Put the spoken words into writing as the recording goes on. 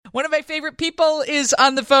One of my favorite people is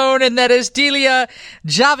on the phone, and that is Delia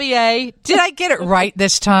Javier. Did I get it right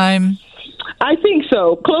this time? I think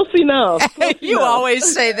so. Close enough. You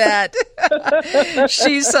always say that.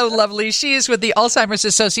 She's so lovely. She is with the Alzheimer's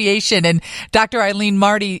Association. And Dr. Eileen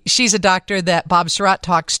Marty, she's a doctor that Bob Surratt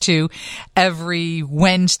talks to every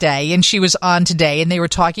Wednesday. And she was on today, and they were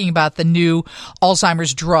talking about the new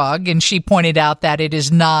Alzheimer's drug. And she pointed out that it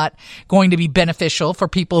is not going to be beneficial for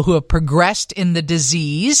people who have progressed in the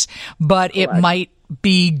disease, but it might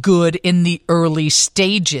be good in the early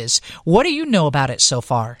stages. What do you know about it so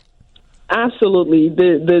far? Absolutely.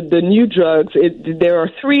 The new drugs, there are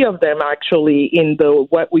three of them actually in the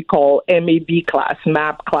what we call MAB class.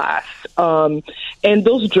 And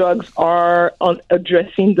those drugs are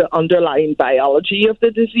addressing the underlying biology of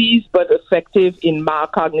the disease, but effective in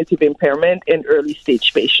mild cognitive impairment in early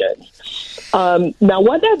stage patients. Now,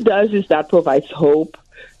 what that does is that provides hope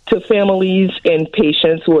to families and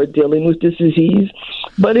patients who are dealing with this disease.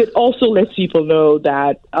 But it also lets people know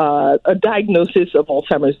that a diagnosis of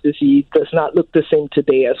Alzheimer's disease does not look the same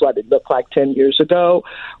today as what it looked like 10 years ago.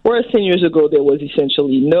 Whereas 10 years ago, there was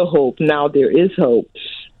essentially no hope. Now there is hope.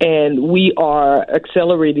 And we are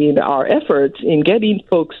accelerating our efforts in getting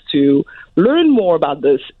folks to learn more about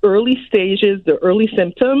this early stages, the early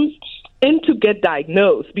symptoms, and to get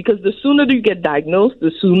diagnosed. Because the sooner you get diagnosed,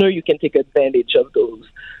 the sooner you can take advantage of those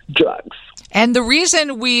drugs. And the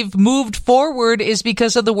reason we've moved forward is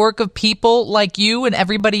because of the work of people like you and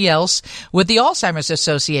everybody else with the Alzheimer's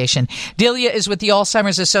Association. Delia is with the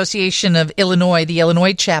Alzheimer's Association of Illinois, the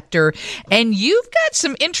Illinois chapter, and you've got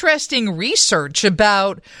some interesting research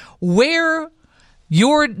about where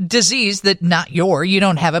your disease, you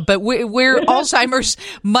don't have it, but where Alzheimer's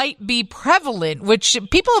might be prevalent, which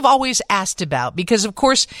people have always asked about, because of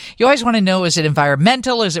course you always want to know, is it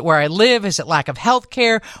environmental? Is it where I live? Is it lack of health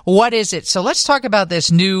care? What is it? So let's talk about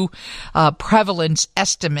this new prevalence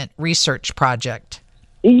estimate research project.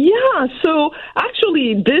 Yeah, so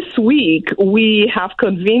actually this week we have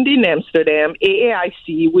convened in Amsterdam,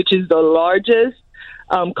 AAIC, which is the largest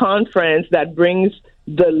conference that brings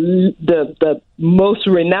the most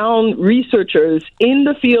renowned researchers in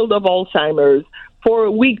the field of Alzheimer's for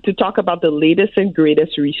a week to talk about the latest and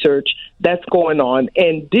greatest research that's going on.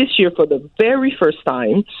 And this year, for the very first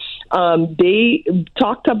time, they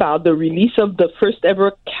talked about the release of the first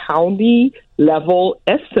ever county level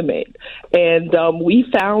estimate. And we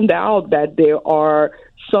found out that there are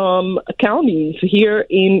some counties here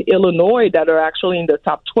in Illinois that are actually in the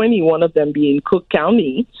top 20, one of them being Cook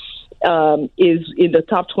County, is in the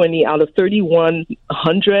top 20 out of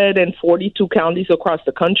 3,142 counties across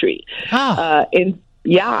the country. Oh.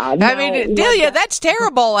 Delia, that's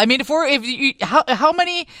terrible. I mean, how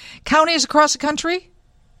many counties across the country?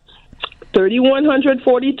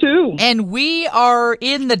 3,142. And we are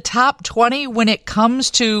in the top 20 when it comes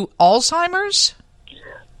to Alzheimer's?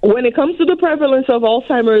 When it comes to the prevalence of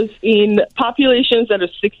Alzheimer's in populations that are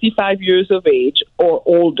 65 years of age or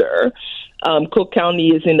older, Cook County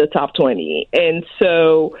is in the top 20. And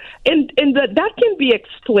so, that can be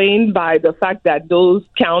explained by the fact that those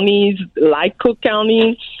counties, like Cook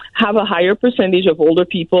County, have a higher percentage of older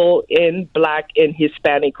people in Black and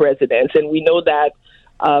Hispanic residents. And we know that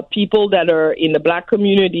people that are in the Black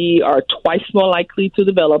community are twice more likely to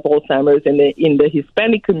develop Alzheimer's, and in the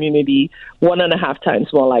Hispanic community, 1.5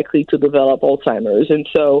 times more likely to develop Alzheimer's. And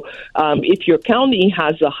so if your county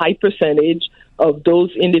has a high percentage of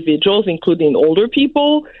those individuals, including older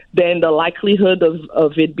people, then the likelihood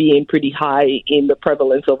of it being pretty high in the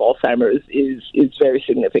prevalence of Alzheimer's is very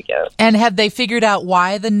significant. And have they figured out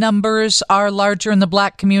why the numbers are larger in the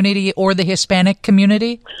Black community or the Hispanic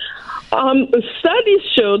community? Studies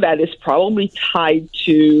show that it's probably tied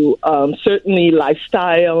to certainly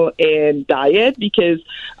lifestyle and diet, because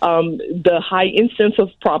the high incidence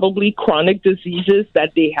of probably chronic diseases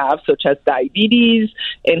that they have, such as diabetes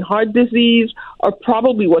and heart disease, are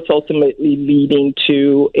probably what's ultimately leading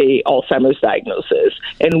to a Alzheimer's diagnosis.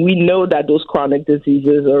 And we know that those chronic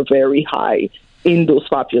diseases are very high in those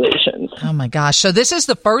populations. Oh, my gosh. So this is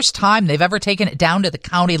the first time they've ever taken it down to the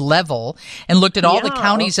county level and looked at all the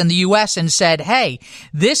counties in the U.S. and said, hey,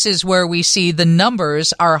 this is where we see the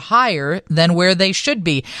numbers are higher than where they should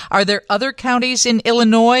be. Are there other counties in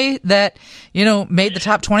Illinois that, made the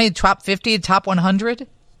top 20, top 50, top 100?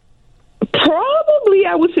 Probably,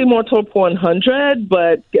 I would say more top 100,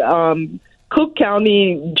 but Cook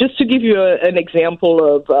County, just to give you an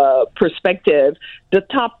example of perspective, the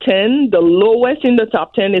top 10, the lowest in the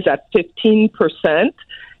top 10 is at 15%,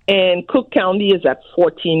 and Cook County is at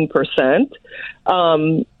 14%.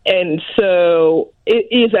 And so it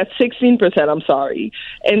is at 16%, I'm sorry.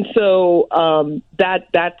 And so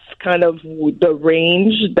that's kind of the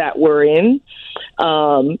range that we're in.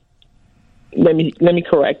 Let me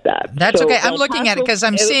correct that. That's so okay. I'm looking at it because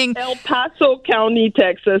I'm seeing El Paso County,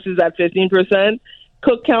 Texas is at 15%.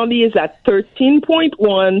 Cook County is at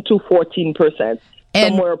 13.1 to 14%.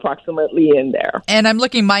 Somewhere approximately in there. And I'm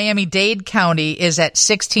looking, Miami-Dade County is at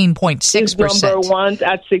 16.6%. Number one's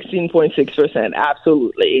at 16.6%,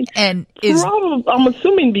 absolutely. And I'm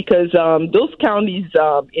assuming because those counties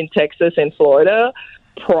in Texas and Florida,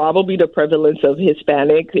 probably the prevalence of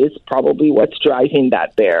Hispanic is probably what's driving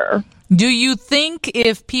that there. Do you think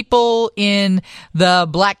if people in the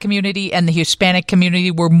Black community and the Hispanic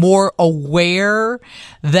community were more aware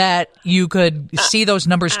that you could see those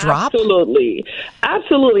numbers drop? Absolutely.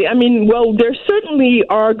 I mean, well, there certainly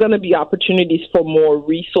are going to be opportunities for more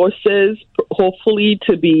resources, hopefully,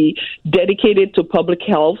 to be dedicated to public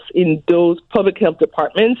health in those public health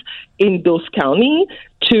departments in those counties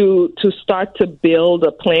to start to build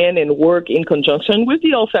a plan and work in conjunction with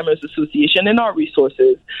the Alzheimer's Association and our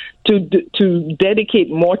resources to dedicate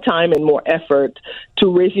more time and more effort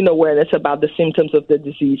to raising awareness about the symptoms of the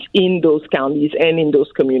disease in those counties and in those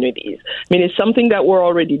communities. I mean, it's something that we're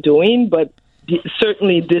already doing, but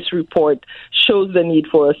certainly this report shows the need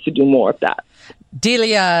for us to do more of that.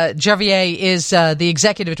 Delia Javier is the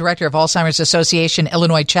executive director of Alzheimer's Association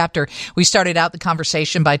Illinois chapter. We started out the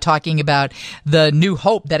conversation by talking about the new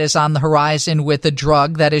hope that is on the horizon with a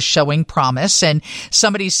drug that is showing promise. And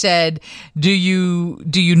somebody said, do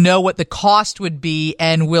you know what the cost would be,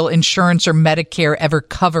 and will insurance or Medicare ever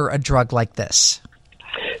cover a drug like this?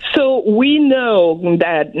 So we know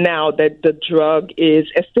that now that the drug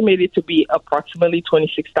is estimated to be approximately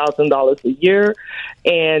 $26,000 a year.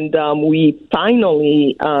 And we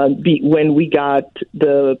finally, when we got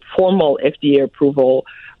the formal FDA approval,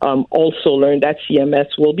 also learned that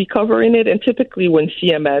CMS will be covering it. And typically when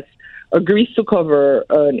CMS agrees to cover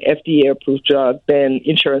an FDA-approved drug, then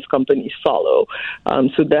insurance companies follow.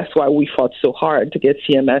 So that's why we fought so hard to get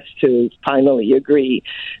CMS to finally agree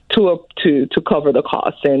to cover the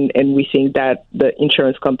costs, and we think that the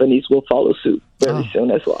insurance companies will follow suit very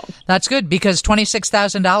soon as well. That's good, because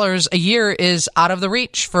 $26,000 a year is out of the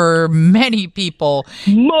reach for many people.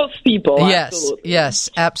 Most people, Yes,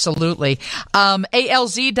 absolutely.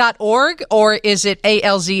 ALZ.org, or is it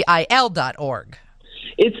ALZIL.org?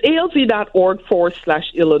 It's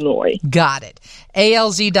alz.org/Illinois. Got it.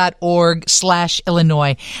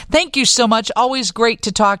 ALZ.org/Illinois. Thank you so much. Always great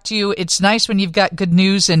to talk to you. It's nice when you've got good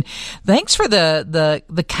news, and thanks for the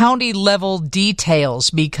county level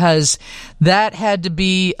details, because that had to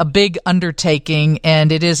be a big undertaking,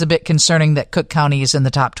 and it is a bit concerning that Cook County is in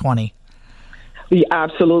the top 20. Yeah,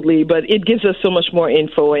 absolutely, but it gives us so much more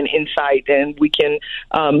info and insight, and we can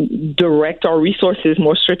direct our resources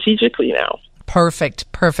more strategically now. Perfect.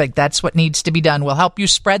 That's what needs to be done. We'll help you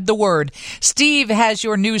spread the word. Steve has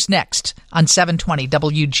your news next on 720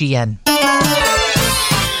 WGN.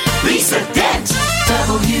 Lisa